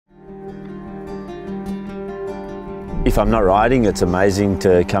If I'm not riding, it's amazing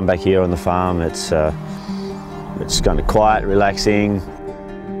to come back here on the farm. It's kind of quiet, relaxing.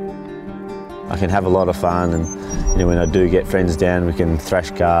 I can have a lot of fun, and when I do get friends down, we can thrash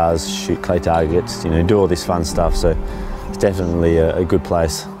cars, shoot clay targets, do all this fun stuff. So it's definitely a good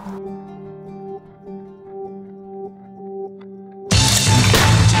place.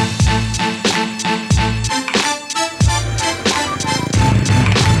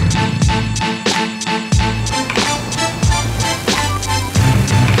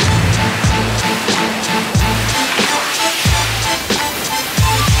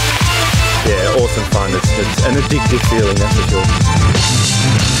 Awesome fun. It's an addictive feeling, that's for sure.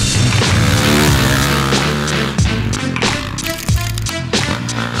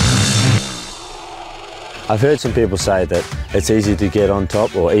 I've heard some people say that it's easy to get on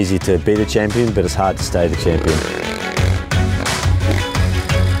top or easy to be the champion, but it's hard to stay the champion.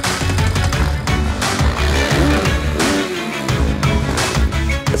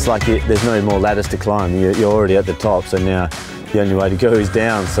 It's like there's no more ladders to climb. You're already at the top, so now the only way to go is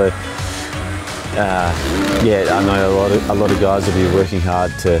down. So yeah, I know a lot of guys will be working hard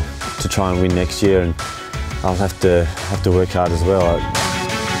to try and win next year, and I'll have to work hard as well.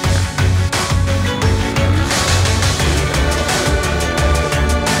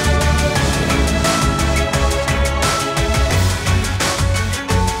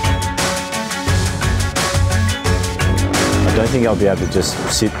 I don't think I'll be able to just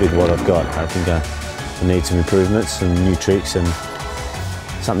sit with what I've got. I think I need some improvements, some new tricks and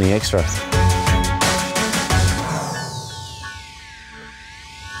something extra.